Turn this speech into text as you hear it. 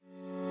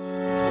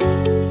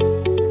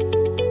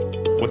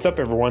What's up,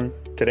 everyone?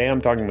 Today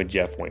I'm talking with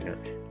Jeff Weiner.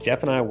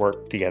 Jeff and I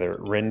work together at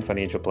Wren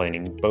Financial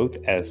Planning, both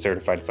as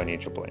certified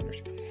financial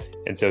planners.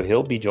 And so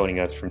he'll be joining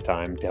us from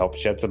time to help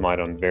shed some light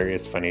on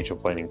various financial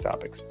planning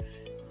topics.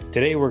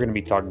 Today we're going to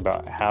be talking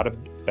about how to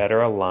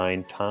better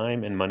align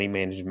time and money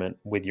management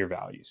with your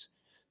values.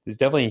 This is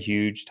definitely a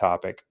huge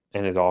topic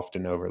and is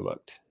often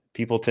overlooked.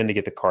 People tend to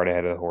get the cart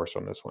ahead of the horse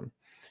on this one.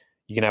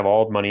 You can have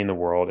all the money in the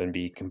world and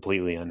be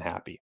completely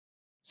unhappy.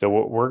 So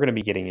what we're going to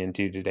be getting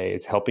into today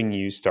is helping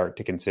you start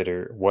to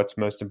consider what's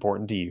most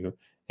important to you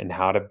and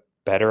how to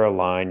better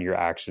align your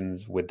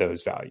actions with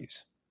those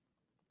values.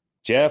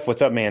 Jeff,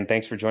 what's up, man?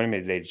 Thanks for joining me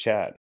today to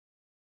chat.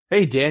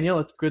 Hey, Daniel,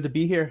 it's good to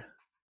be here.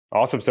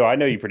 Awesome. So I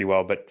know you pretty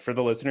well, but for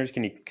the listeners,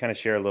 can you kind of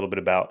share a little bit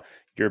about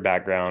your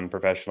background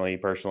professionally,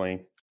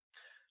 personally?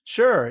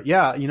 Sure.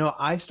 Yeah.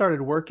 I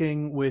started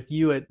working with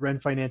you at Wren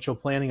Financial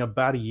Planning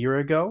about a year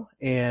ago,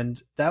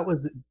 and that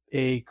was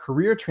a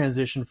career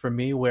transition for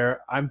me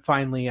where I'm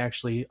finally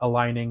actually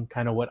aligning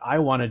kind of what I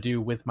want to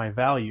do with my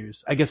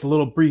values. I guess a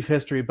little brief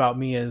history about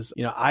me is,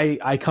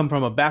 I come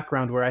from a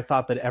background where I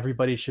thought that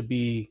everybody should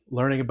be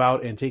learning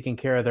about and taking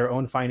care of their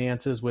own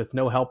finances with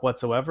no help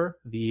whatsoever.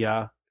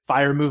 The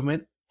FIRE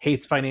movement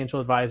hates financial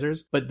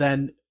advisors. But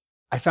then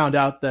I found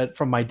out that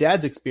from my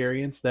dad's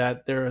experience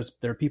that there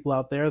are people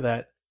out there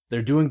that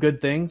they're doing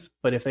good things,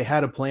 but if they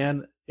had a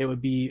plan, it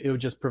would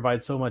just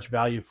provide so much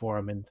value for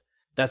them. And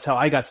that's how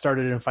I got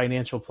started in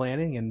financial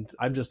planning. And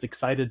I'm just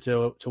excited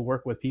to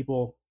work with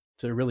people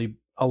to really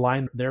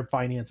align their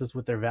finances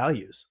with their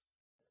values.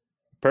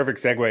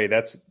 Perfect segue.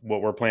 That's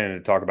what we're planning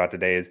to talk about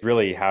today, is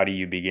really how do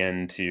you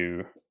begin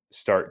to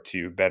start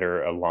to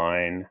better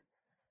align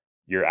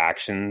your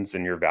actions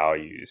and your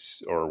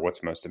values, or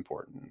what's most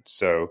important.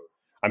 So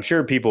I'm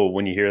sure people,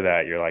 when you hear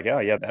that, you're like, oh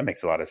yeah, that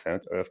makes a lot of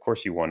sense. Of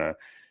course you want to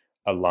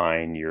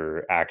align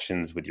your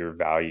actions with your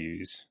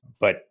values.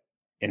 But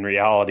in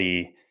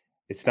reality,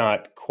 it's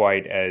not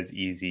quite as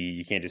easy.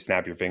 You can't just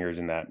snap your fingers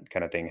and that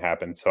kind of thing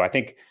happens. So I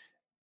think,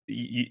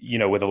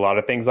 with a lot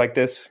of things like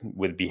this,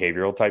 with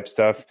behavioral type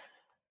stuff,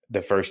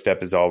 the first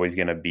step is always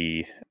going to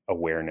be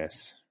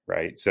awareness,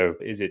 right? So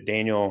is it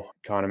Daniel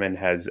Kahneman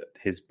has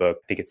his book,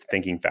 I think it's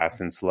Thinking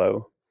Fast and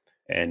Slow.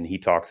 And he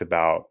talks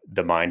about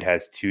the mind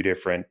has two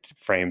different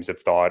frames of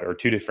thought, or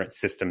two different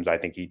systems. I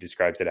think he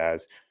describes it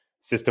as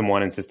System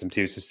 1 and System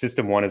 2. So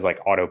System 1 is like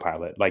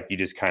autopilot, like you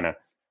just kind of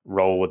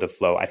roll with the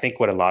flow. I think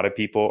what a lot of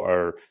people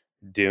are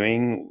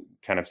doing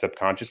kind of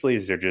subconsciously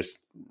is they're just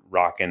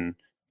rocking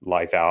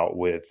life out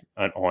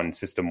on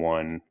System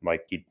 1,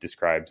 like he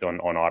describes on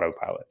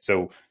autopilot.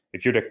 So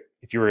if you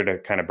were to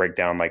kind of break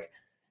down, like,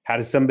 how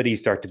does somebody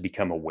start to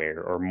become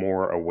aware or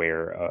more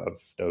aware of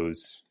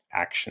those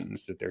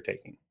actions that they're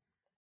taking?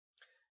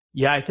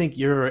 Yeah, I think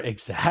you're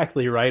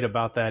exactly right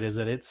about that, is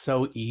that it's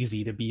so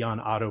easy to be on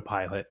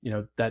autopilot.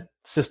 That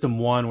System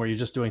 1 where you're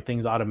just doing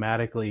things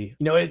automatically,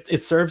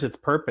 it serves its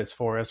purpose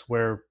for us,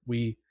 where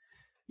we,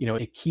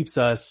 it keeps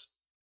us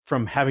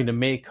from having to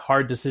make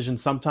hard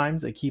decisions.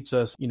 Sometimes it keeps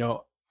us,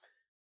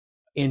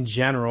 in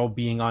general,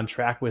 being on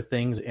track with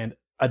things and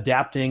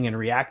adapting and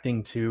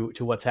reacting to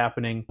what's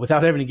happening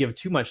without having to give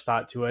too much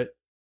thought to it.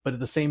 But at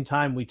the same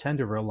time, we tend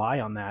to rely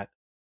on that.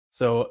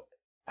 So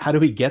how do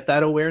we get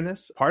that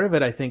awareness? Part of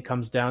it, I think,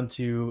 comes down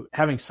to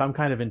having some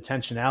kind of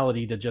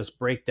intentionality to just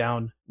break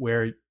down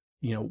where,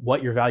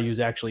 what your values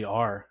actually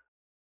are.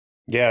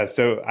 Yeah.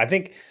 So I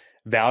think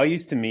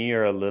values to me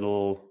are a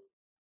little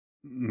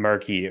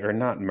murky, or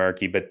not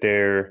murky, but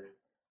they're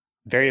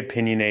very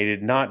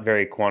opinionated, not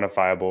very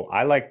quantifiable.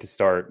 I like to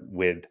start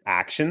with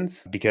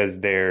actions because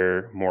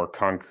they're more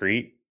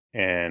concrete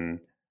and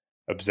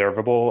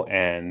observable.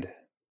 And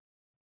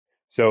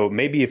so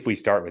maybe if we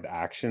start with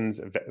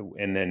actions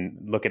and then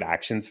look at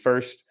actions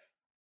first,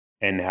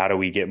 and how do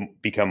we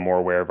become more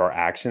aware of our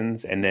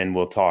actions, and then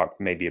we'll talk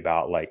maybe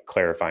about like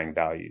clarifying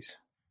values.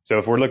 So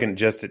if we're looking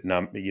just at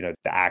the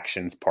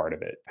actions part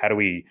of it, how do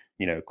we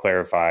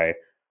clarify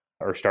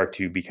or start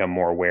to become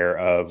more aware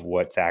of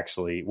what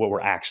we're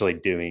actually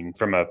doing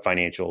from a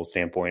financial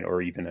standpoint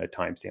or even a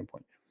time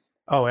standpoint?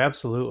 Oh,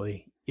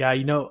 absolutely. Yeah,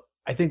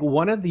 I think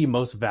one of the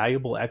most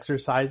valuable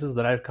exercises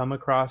that I've come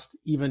across,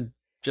 even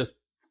just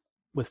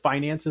with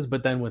finances,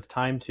 but then with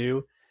time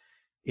too,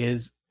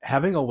 is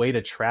having a way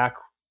to track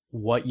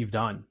what you've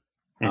done.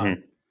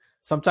 Mm-hmm.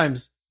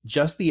 Sometimes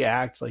just the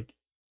act, like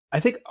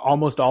I think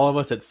almost all of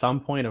us at some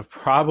point have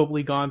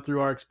probably gone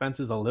through our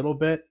expenses a little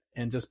bit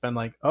and just been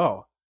like,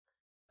 oh,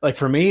 like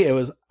for me, it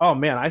was, oh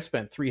man, I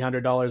spent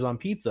 $300 on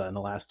pizza in the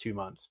last 2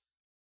 months.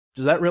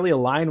 Does that really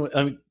align with,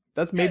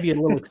 that's maybe a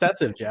little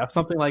excessive, Jeff,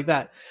 something like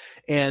that.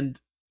 And,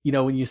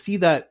 when you see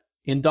that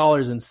in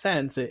dollars and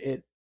cents,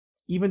 it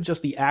even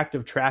just the act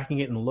of tracking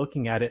it and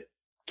looking at it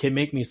can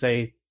make me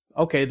say,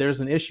 okay, there's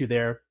an issue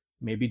there.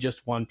 Maybe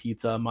just one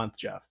pizza a month,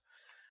 Jeff.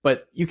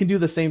 But you can do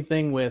the same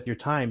thing with your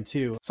time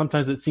too.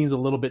 Sometimes it seems a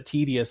little bit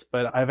tedious,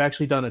 but I've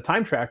actually done a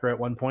time tracker at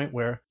one point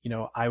where,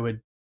 I would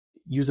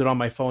use it on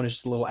my phone. It's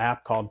just a little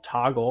app called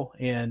Toggle,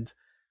 and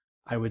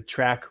I would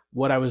track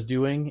what I was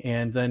doing.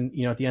 And then,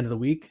 at the end of the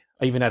week,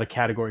 I even had a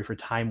category for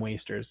time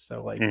wasters.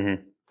 So like,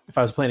 mm-hmm. if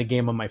I was playing a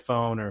game on my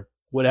phone or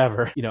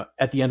whatever,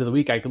 at the end of the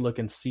week, I could look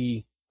and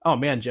see, oh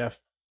man, Jeff,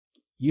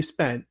 you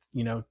spent,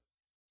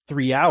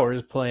 3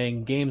 hours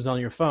playing games on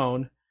your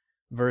phone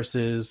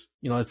versus,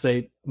 let's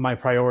say my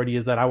priority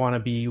is that I want to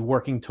be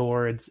working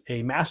towards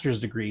a master's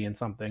degree in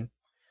something.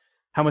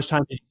 How much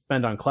time did you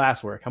spend on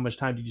classwork? How much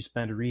time did you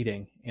spend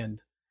reading? And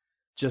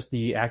just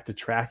the act of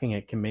tracking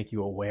it can make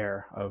you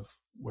aware of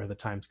where the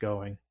time's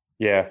going.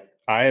 Yeah.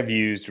 I have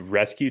used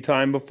Rescue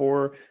Time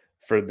before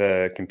for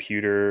the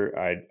computer.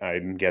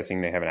 I'm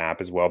guessing they have an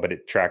app as well, but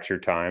it tracks your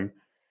time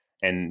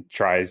and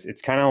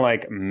it's kind of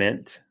like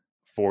Mint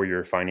for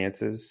your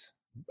finances,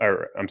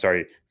 or I'm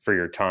sorry, for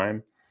your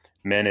time.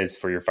 Mint is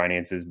for your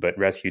finances, but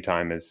Rescue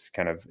Time is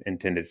kind of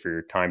intended for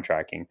your time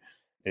tracking.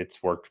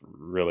 It's worked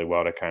really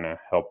well to kind of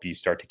help you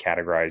start to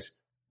categorize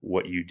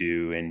what you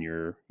do in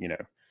your,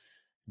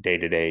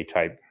 day-to-day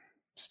type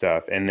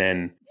stuff. And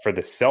then for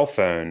the cell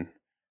phone,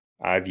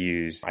 I've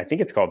used, I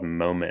think it's called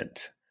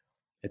Moment.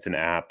 It's an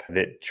app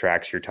that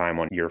tracks your time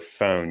on your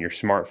phone, your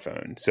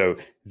smartphone. So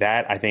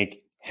that, I think,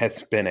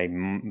 has been a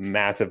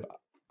massive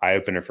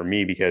eye-opener for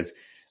me because,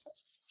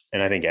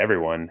 and I think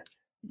everyone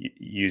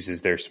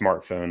uses their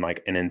smartphone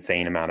like an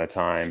insane amount of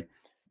time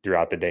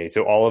throughout the day.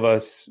 So all of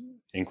us,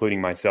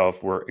 including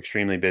myself, we're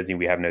extremely busy.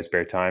 We have no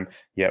spare time,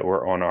 yet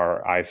we're on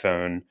our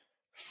iPhone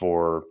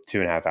for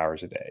 2.5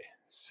 hours a day.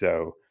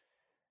 So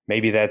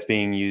maybe that's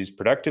being used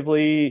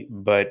productively,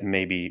 but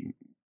maybe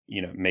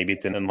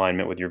it's in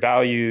alignment with your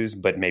values,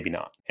 but maybe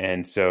not.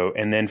 And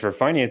then for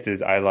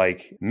finances, I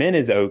like Mint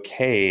is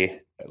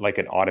okay. Like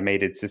an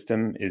automated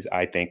system is,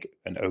 I think,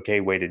 an okay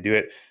way to do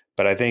it.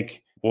 But I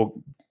think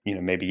we'll,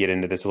 maybe get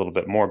into this a little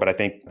bit more, but I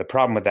think the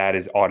problem with that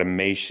is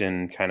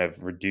automation kind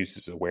of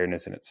reduces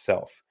awareness in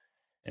itself.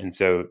 And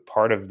so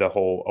part of the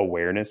whole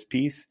awareness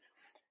piece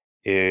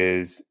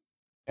is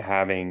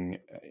having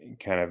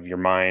kind of your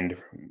mind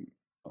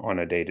on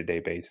a day-to-day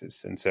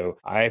basis. And so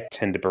I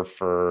tend to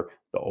prefer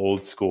the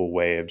old school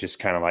way of just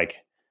kind of like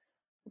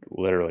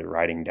literally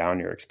writing down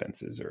your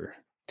expenses or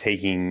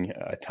taking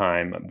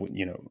time,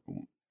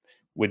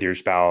 with your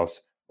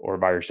spouse or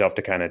by yourself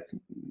to kind of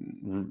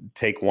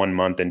take 1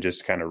 month and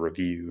just kind of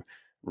review,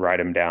 write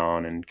them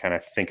down and kind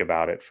of think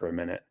about it for a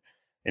minute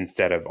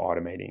instead of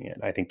automating it.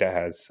 I think that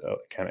has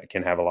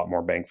can have a lot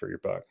more bang for your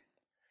buck.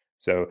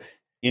 So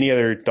any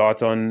other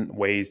thoughts on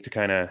ways to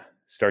kind of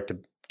start to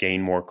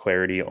gain more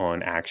clarity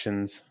on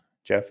actions,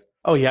 Jeff?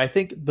 Oh yeah, I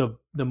think the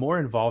more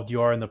involved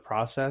you are in the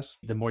process,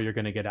 the more you're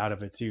going to get out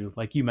of it too.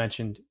 Like you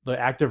mentioned, the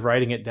act of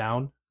writing it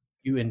down,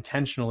 you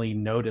intentionally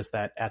notice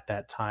that at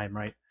that time,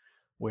 right?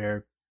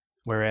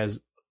 Whereas,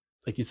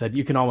 like you said,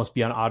 you can almost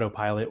be on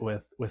autopilot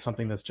with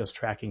something that's just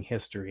tracking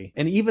history.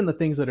 And even the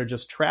things that are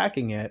just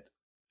tracking it,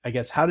 I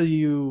guess, how do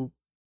you,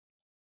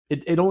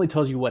 it only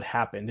tells you what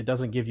happened. It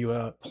doesn't give you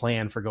a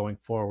plan for going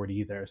forward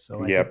either.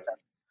 So I think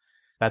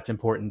that's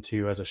important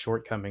too, as a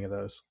shortcoming of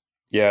those.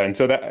 Yeah. And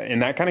so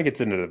that kind of gets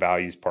into the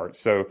values part.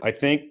 So I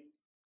think,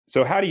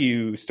 so how do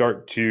you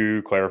start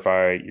to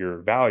clarify your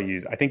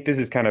values? I think this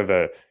is kind of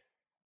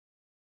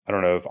I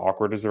don't know if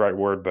awkward is the right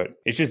word, but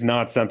it's just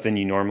not something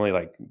you normally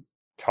like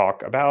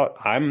talk about.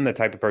 I'm the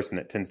type of person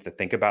that tends to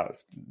think about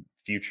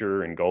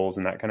future and goals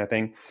and that kind of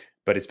thing.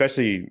 But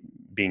especially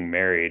being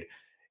married,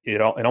 it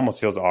almost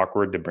feels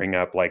awkward to bring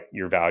up like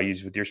your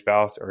values with your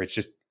spouse, or it's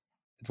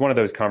one of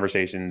those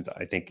conversations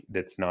I think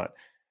that's not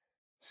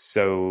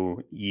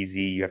so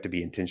easy. You have to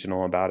be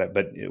intentional about it.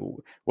 But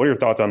what are your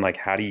thoughts on like,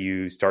 how do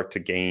you start to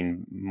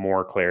gain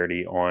more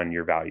clarity on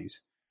your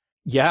values?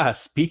 Yeah.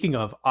 Speaking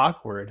of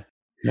awkward,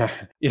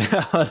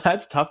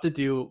 that's tough to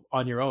do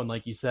on your own,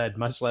 like you said,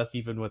 much less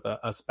even with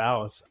a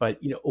spouse. But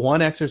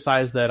one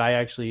exercise that I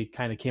actually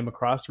kind of came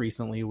across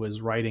recently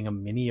was writing a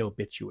mini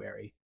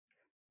obituary.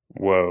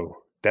 Whoa,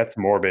 that's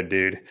morbid,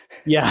 dude.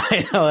 Yeah,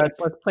 I know.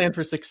 Let's plan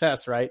for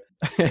success, right?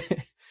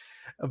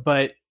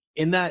 But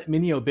in that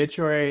mini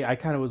obituary, I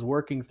kind of was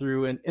working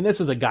through, and this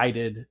was a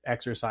guided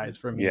exercise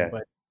for me,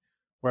 but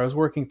where I was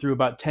working through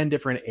about 10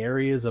 different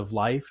areas of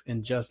life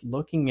and just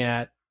looking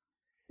at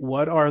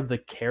what are the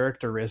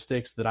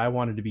characteristics that I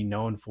wanted to be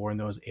known for in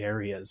those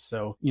areas.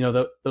 So,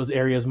 those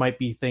areas might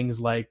be things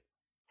like,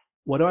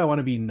 what do I want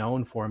to be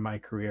known for in my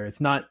career?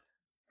 It's not,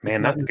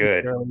 that's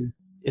good.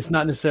 It's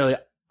not necessarily,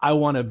 I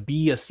want to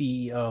be a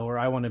CEO or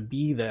I want to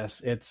be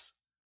this. It's,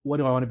 what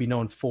do I want to be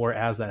known for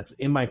as that?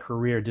 In my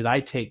career, did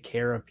I take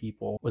care of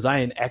people? Was I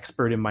an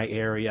expert in my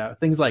area?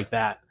 Things like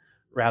that,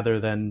 rather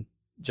than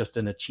just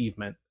an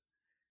achievement.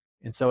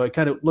 And so I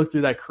kind of looked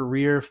through that: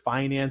 career,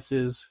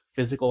 finances,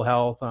 physical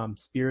health,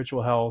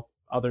 spiritual health,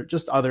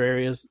 other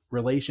areas,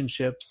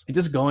 relationships, and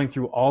just going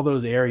through all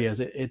those areas.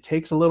 It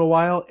takes a little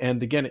while.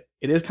 And again,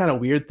 it is kind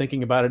of weird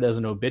thinking about it as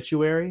an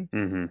obituary,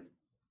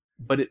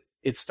 but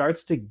it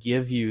starts to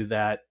give you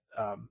that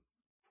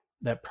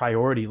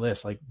priority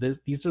list. Like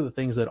these are the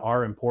things that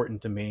are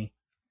important to me.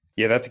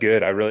 Yeah, that's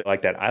good. I really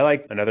like that. I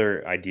like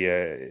another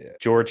idea.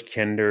 George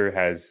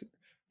Kinder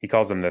he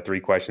calls them the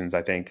 3 questions,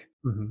 I think.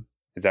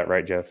 Is that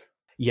right, Jeff?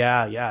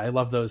 Yeah. I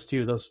love those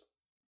too.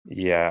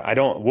 Yeah,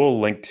 we'll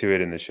link to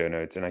it in the show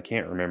notes, and I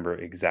can't remember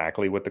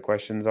exactly what the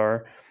questions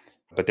are,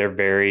 but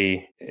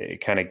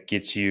it kind of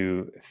gets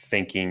you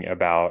thinking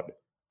about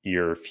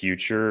your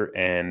future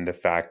and the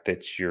fact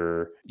that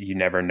you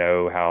never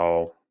know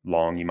how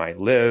long you might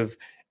live.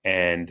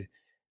 And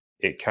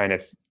it kind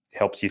of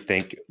helps you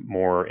think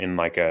more in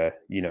like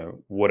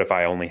what if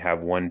I only have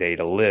one day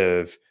to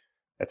live?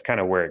 That's kind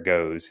of where it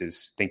goes,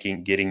 is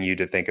getting you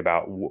to think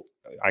about,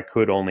 I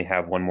could only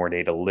have one more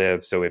day to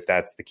live. So if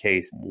that's the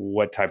case,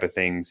 what type of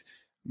things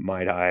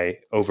might I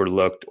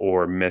overlooked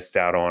or missed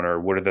out on, or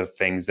what are the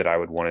things that I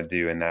would want to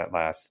do in that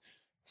last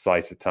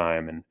slice of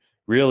time? And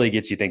really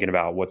gets you thinking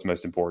about what's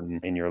most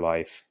important in your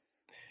life.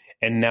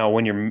 And now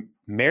when you're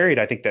married,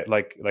 I think that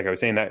like I was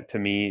saying, that to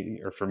me,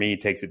 or for me,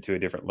 takes it to a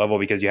different level,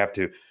 because you have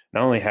to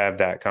not only have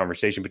that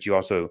conversation, but you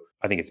also,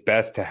 I think it's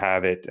best to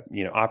have it,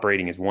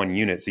 operating as one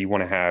unit. So you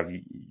want to have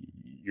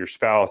your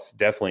spouse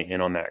definitely in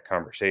on that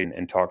conversation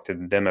and talk to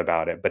them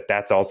about it. But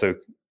that's also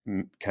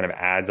kind of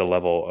adds a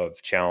level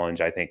of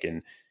challenge, I think,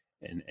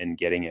 in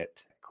getting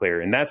it clear.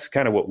 And that's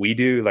kind of what we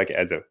do, like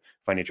as a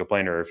financial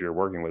planner, if you're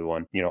working with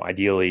one,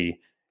 ideally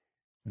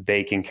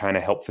they can kind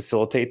of help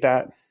facilitate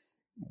that,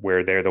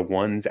 where they're the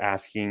ones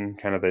asking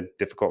kind of the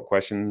difficult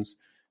questions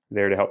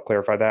there to help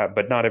clarify that.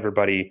 But not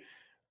everybody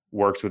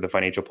works with a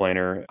financial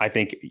planner. I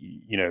think,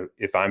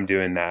 if I'm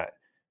doing that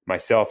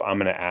myself, I'm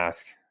going to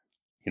ask,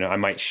 I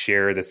might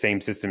share the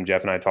same system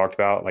Jeff and I talked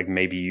about. Like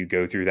maybe you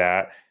go through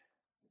that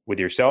with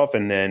yourself,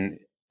 and then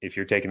if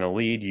you're taking the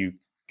lead, you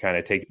kind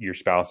of take your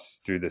spouse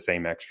through the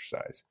same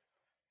exercise.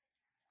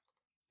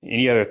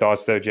 Any other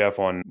thoughts though, Jeff,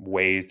 on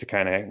ways to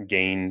kind of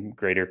gain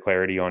greater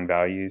clarity on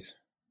values?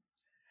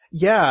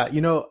 Yeah,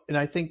 and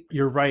I think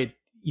you're right.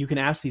 You can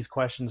ask these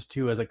questions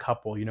too as a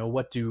couple.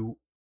 What do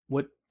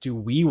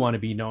we want to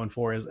be known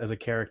for as a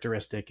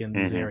characteristic in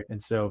these areas?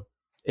 And so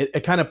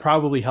it kind of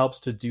probably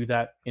helps to do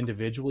that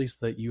individually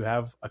so that you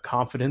have a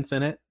confidence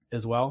in it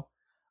as well.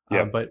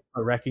 Yep. But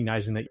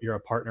recognizing that you're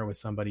a partner with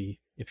somebody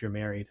if you're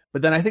married.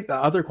 But then I think the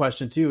other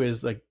question too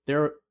is like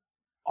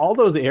all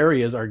those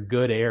areas are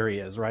good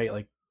areas, right?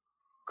 Like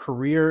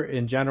career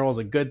in general is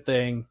a good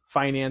thing.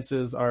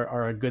 Finances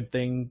are a good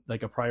thing,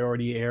 like a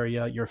priority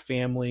area. Your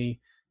family,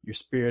 your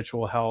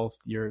spiritual health,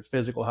 your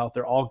physical health,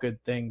 they're all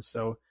good things.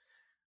 So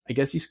I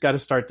guess you've got to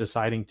start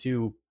deciding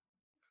too,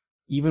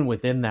 even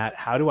within that,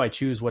 how do I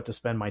choose what to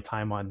spend my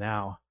time on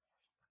now?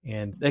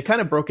 And they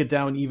kind of broke it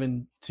down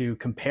even to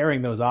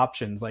comparing those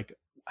options. Like,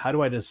 how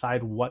do I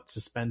decide what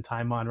to spend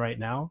time on right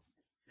now?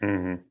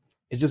 Mm-hmm.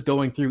 It's just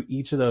going through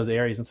each of those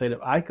areas and say, if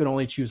I could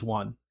only choose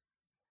one,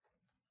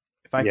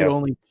 if I could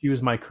only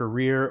choose my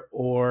career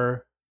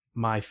or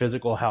my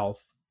physical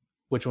health,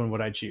 which one would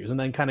I choose? And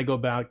then kind of go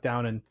back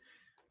down and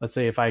let's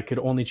say if I could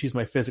only choose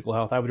my physical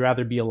health, I would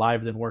rather be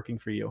alive than working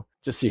for you,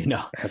 just so you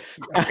know. That's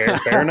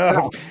fair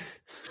enough.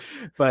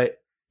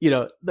 But,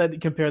 then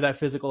compare that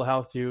physical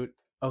health to,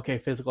 okay,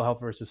 physical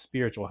health versus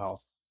spiritual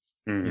health,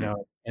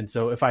 And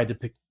so if I had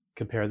to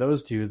compare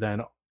those two,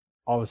 then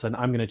all of a sudden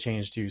I'm going to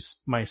change to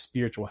my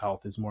spiritual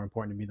health is more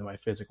important to me than my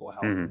physical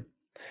health. Mm-hmm.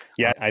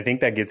 Yeah, I think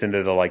that gets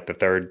into the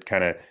third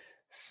kind of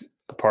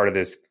part of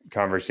this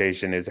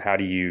conversation is how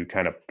do you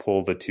kind of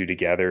pull the two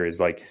together, is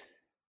like,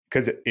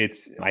 because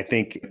I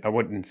think I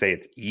wouldn't say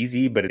it's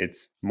easy, but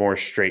it's more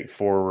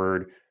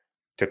straightforward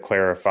to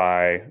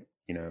clarify,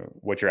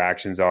 what your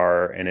actions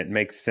are. And it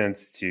makes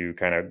sense to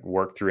kind of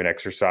work through an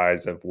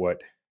exercise of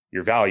what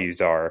your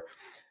values are.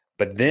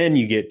 But then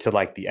you get to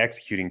like the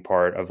executing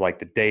part of like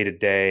the day to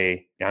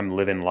day, I'm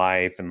living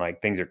life and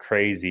like things are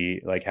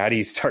crazy. Like, how do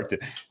you start to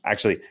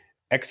actually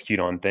execute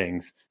on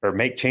things or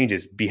make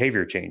changes,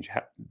 behavior change?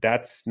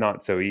 That's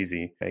not so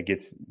easy. It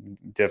gets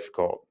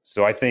difficult.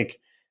 So I think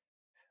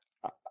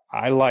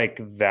I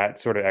like that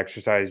sort of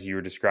exercise you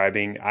were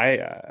describing. I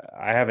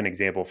have an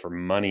example for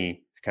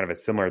money. It's kind of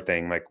a similar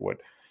thing. Like what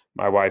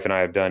my wife and I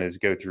have done is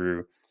go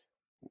through,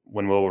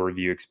 when we'll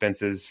review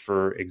expenses,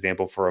 for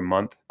example, for a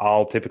month,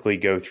 I'll typically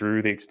go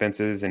through the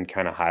expenses and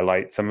kind of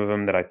highlight some of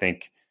them that I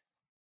think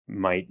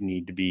might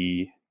need to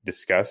be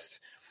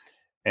discussed.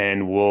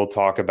 And we'll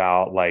talk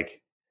about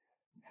like,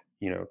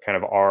 kind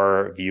of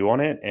our view on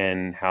it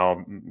and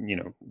how,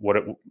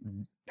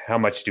 how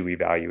much do we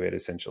value it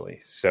essentially.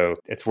 So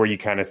it's where you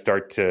kind of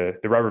the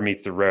rubber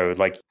meets the road.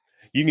 Like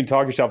you can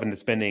talk yourself into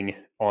spending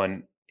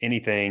on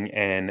anything,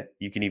 and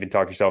you can even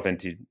talk yourself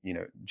into,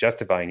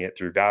 justifying it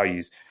through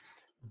values.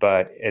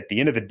 But at the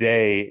end of the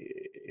day,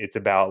 it's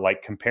about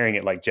like comparing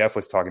it, like Jeff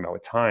was talking about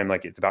with time,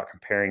 like it's about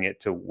comparing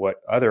it to what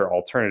other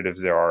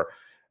alternatives there are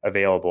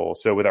available.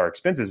 So with our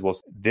expenses,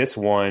 this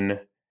one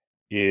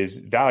is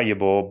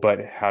valuable,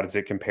 but how does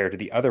it compare to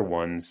the other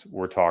ones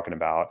we're talking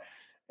about?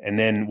 And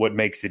then what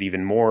makes it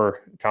even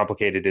more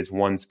complicated is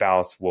one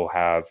spouse will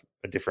have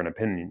a different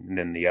opinion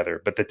than the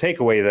other. But the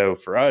takeaway though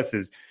for us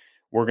is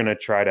we're going to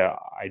try to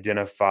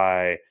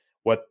identify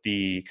what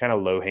the kind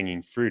of low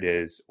hanging fruit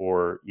is,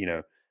 or,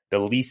 the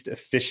least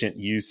efficient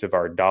use of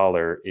our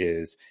dollar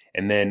is.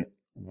 And then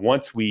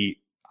once we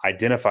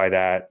identify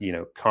that,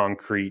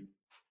 concrete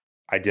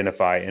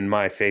identify. And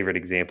my favorite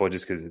example,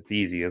 just because it's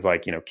easy, is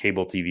like,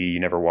 cable TV, you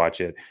never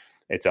watch it.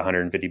 It's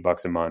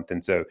 $150 a month.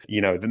 And so,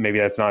 maybe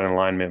that's not in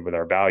alignment with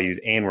our values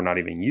and we're not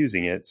even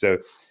using it. So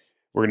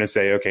we're going to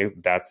say, okay,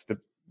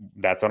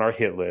 that's on our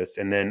hit list.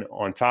 And then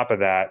on top of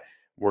that,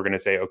 we're going to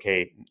say,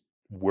 okay,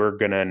 we're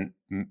going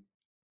to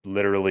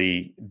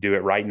literally do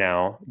it right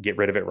now, get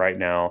rid of it right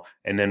now.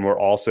 And then we're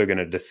also going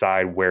to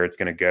decide where it's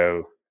going to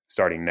go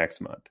starting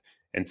next month.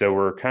 And so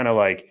we're kind of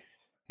like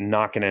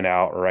knocking it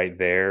out right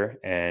there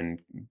and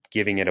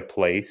giving it a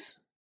place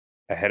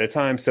ahead of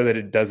time so that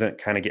it doesn't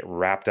kind of get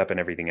wrapped up in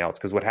everything else.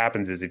 Because what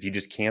happens is if you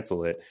just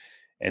cancel it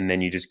and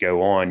then you just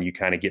go on, you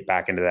kind of get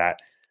back into that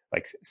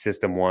like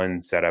system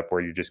one setup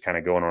where you're just kind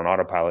of going on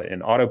autopilot.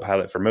 And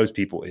autopilot for most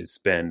people is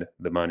spend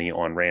the money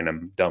on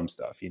random dumb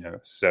stuff,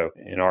 So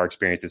in our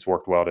experience, it's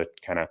worked well to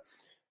kind of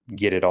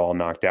get it all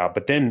knocked out.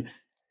 But then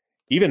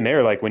even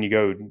there, like when you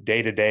go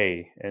day to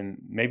day, and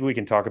maybe we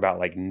can talk about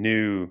like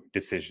new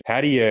decisions.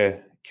 How do you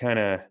kind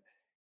of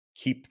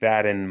keep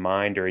that in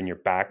mind or in your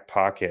back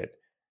pocket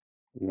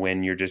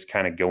when you're just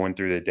kind of going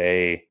through the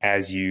day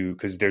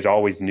because there's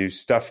always new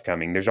stuff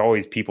coming. There's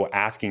always people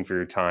asking for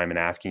your time and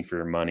asking for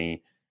your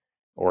money,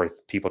 or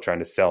people trying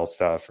to sell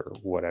stuff or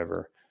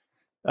whatever.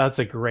 That's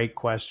a great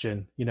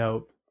question.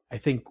 I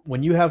think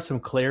when you have some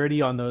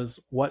clarity on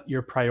what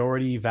your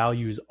priority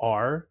values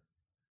are,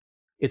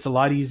 it's a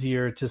lot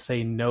easier to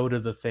say no to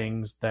the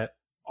things that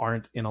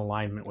aren't in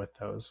alignment with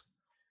those.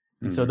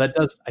 And so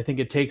I think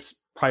it takes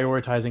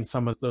prioritizing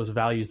some of those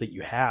values that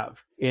you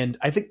have. And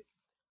I think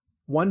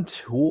one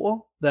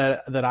tool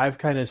that I've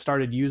kind of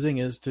started using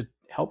is to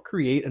help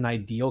create an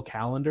ideal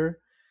calendar.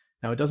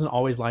 Now, it doesn't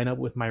always line up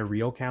with my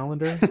real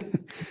calendar,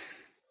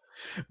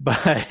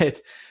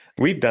 but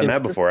we've done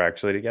that before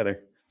actually together.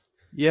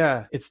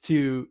 Yeah,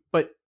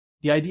 but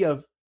the idea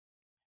of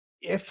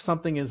if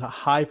something is a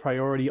high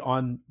priority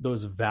on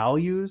those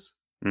values,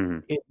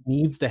 it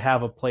needs to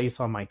have a place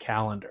on my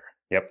calendar.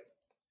 Yep.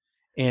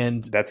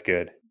 And that's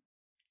good.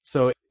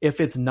 So if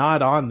it's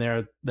not on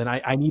there, then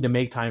I need to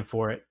make time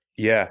for it.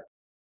 Yeah.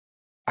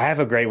 I have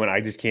a great one. I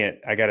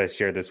got to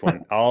share this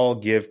one. I'll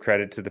give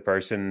credit to the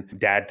person,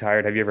 Dad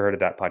Tired. Have you ever heard of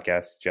that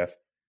podcast, Jeff?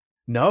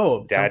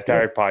 No. Dad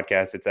Tired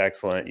podcast. It's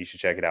excellent. You should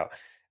check it out.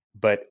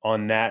 But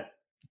on that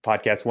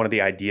podcast, one of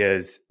the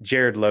ideas,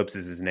 Jared Lopes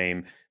is his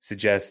name,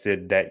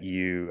 suggested that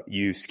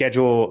you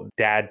schedule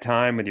dad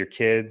time with your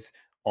kids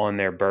on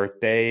their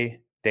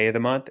birthday day of the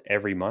month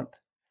every month.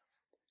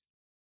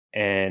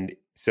 And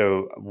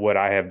so what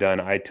I have done,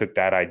 I took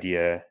that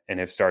idea and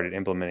have started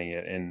implementing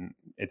it, and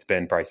it's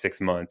been probably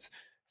 6 months.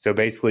 So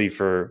basically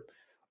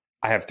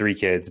I have 3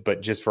 kids,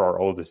 but just for our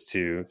oldest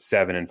 2,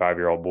 7 and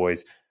 5-year-old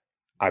boys,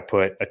 I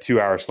put a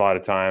 2-hour slot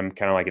of time,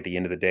 kind of like at the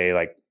end of the day,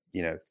 like,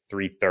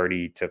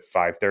 3:30 to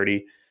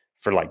 5:30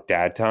 for like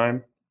dad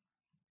time.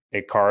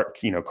 It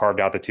carved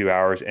out the 2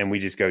 hours, and we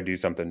just go do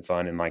something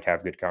fun and like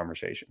have good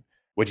conversation,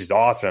 which is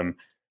awesome.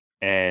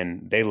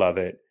 And they love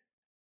it.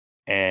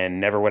 And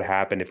never would have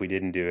happened if we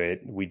didn't do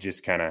it. We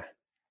just kind of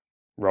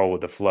roll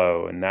with the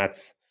flow. And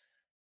that's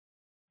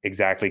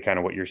exactly kind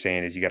of what you're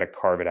saying is you got to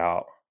carve it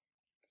out.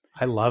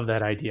 I love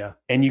that idea.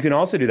 And you can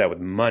also do that with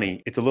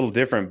money. It's a little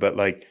different, but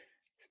like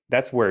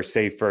that's where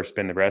save first,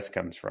 spend the rest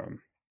comes from,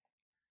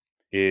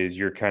 is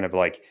you're kind of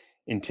like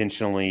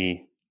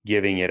intentionally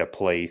giving it a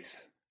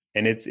place.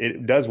 And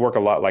it does work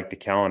a lot like the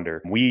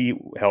calendar. We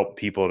help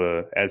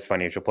people as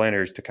financial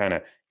planners to kind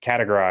of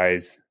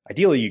categorize.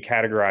 Ideally, you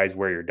categorize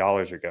where your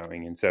dollars are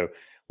going. And so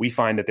we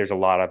find that there's a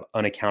lot of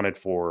unaccounted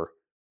for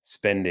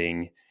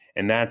spending.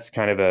 And that's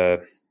kind of a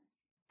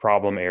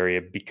problem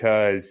area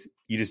because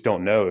you just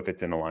don't know if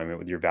it's in alignment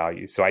with your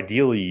values. So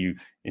ideally, you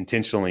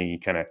intentionally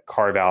kind of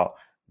carve out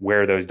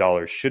where those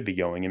dollars should be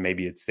going. And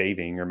maybe it's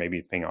saving or maybe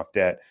it's paying off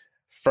debt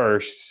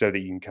first so that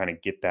you can kind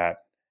of get that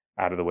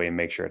out of the way and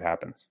make sure it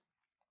happens.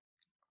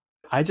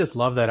 I just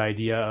love that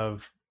idea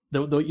of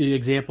the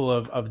example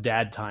of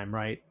dad time,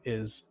 right?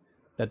 Is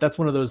that's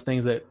one of those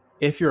things that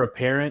if you're a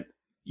parent,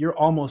 you're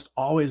almost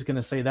always going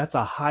to say that's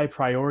a high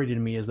priority to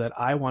me, is that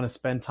I want to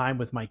spend time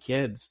with my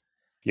kids.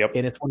 Yep.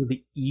 And it's one of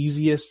the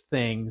easiest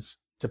things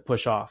to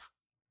push off.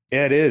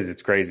 Yeah, it is.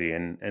 It's crazy.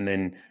 And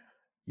then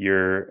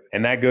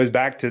and that goes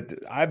back to,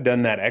 I've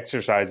done that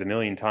exercise a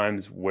million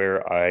times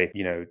where I,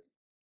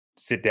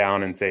 sit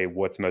down and say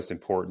what's most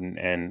important.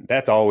 And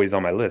that's always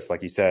on my list.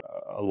 Like you said,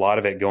 a lot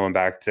of it going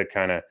back to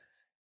kind of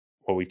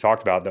what we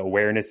talked about, the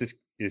awareness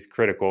is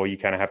critical. You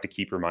kind of have to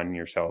keep reminding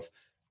yourself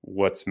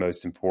what's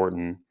most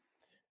important.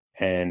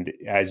 And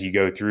as you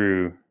go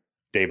through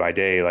day by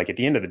day, like at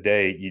the end of the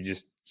day, you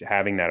just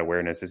having that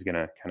awareness is going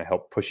to kind of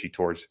help push you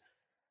towards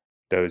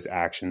those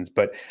actions.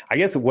 But I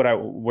guess where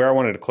I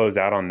wanted to close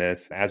out on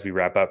this as we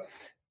wrap up,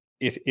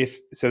 if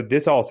so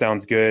this all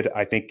sounds good.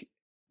 I think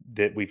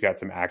that we've got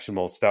some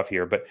actionable stuff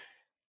here, but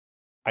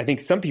I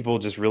think some people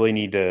just really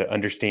need to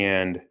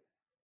understand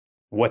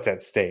what's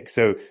at stake.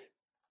 So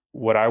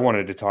what I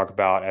wanted to talk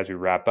about as we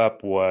wrap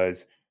up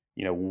was,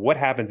 what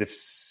happens if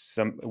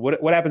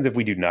what happens if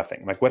we do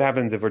nothing? Like what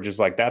happens if we're just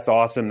like, that's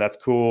awesome, that's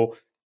cool,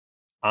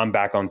 I'm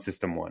back on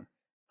system one?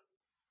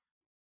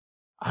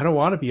 I don't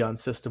want to be on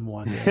system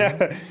one.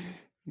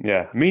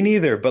 Yeah, me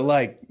neither. But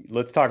like,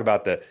 let's talk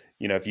about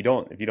if you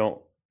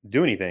don't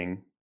do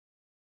anything.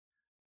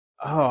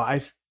 Oh,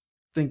 I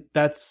think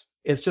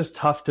it's just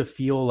tough to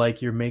feel like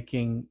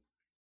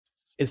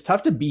it's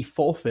tough to be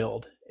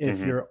fulfilled if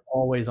you're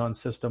always on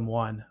system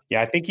one.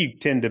 Yeah, I think you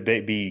tend to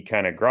be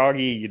kind of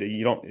groggy.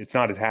 You don't, it's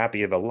not as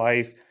happy of a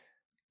life.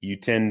 You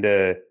tend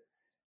to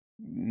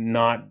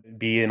not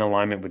be in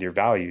alignment with your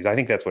values. I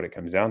think that's what it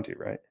comes down to,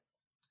 right?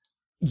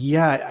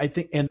 Yeah, I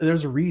think, and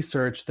there's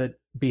research that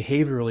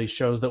behaviorally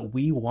shows that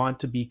we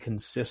want to be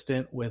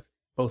consistent with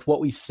both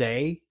what we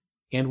say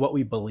and what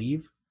we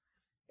believe.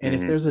 And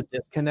if there's a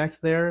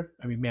disconnect there,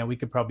 I mean, man, we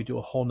could probably do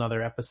a whole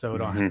nother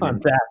episode on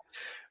that.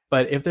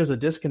 But if there's a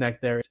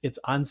disconnect there, it's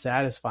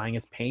unsatisfying,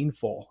 it's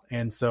painful.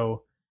 And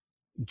so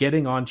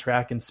getting on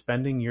track and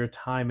spending your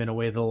time in a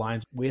way that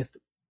aligns with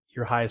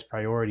your highest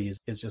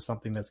priorities is just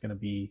something that's going to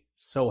be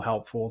so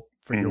helpful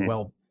for your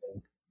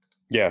well-being.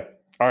 Yeah.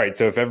 All right.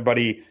 So if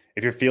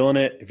you're feeling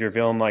it, if you're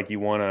feeling like you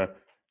want to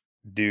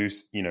do,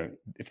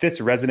 if this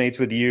resonates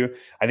with you,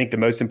 I think the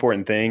most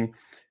important thing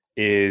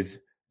is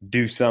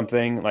do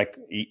something. Like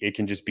it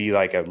can just be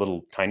like a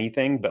little tiny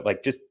thing, but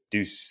like just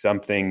do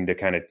something to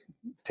kind of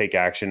take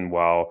action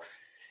while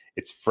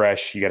it's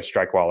fresh. You got to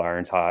strike while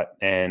iron's hot.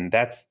 And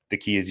that's the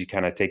key, is you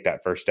kind of take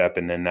that first step,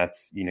 and then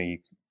that's, you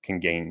can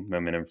gain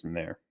momentum from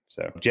there.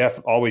 So Jeff,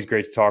 always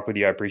great to talk with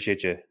you. I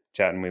appreciate you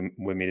chatting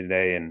with me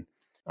today. And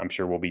I'm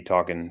sure we'll be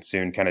talking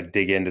soon, kind of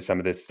dig into some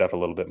of this stuff a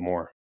little bit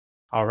more.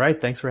 All right.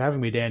 Thanks for having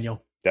me,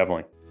 Daniel.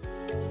 Definitely.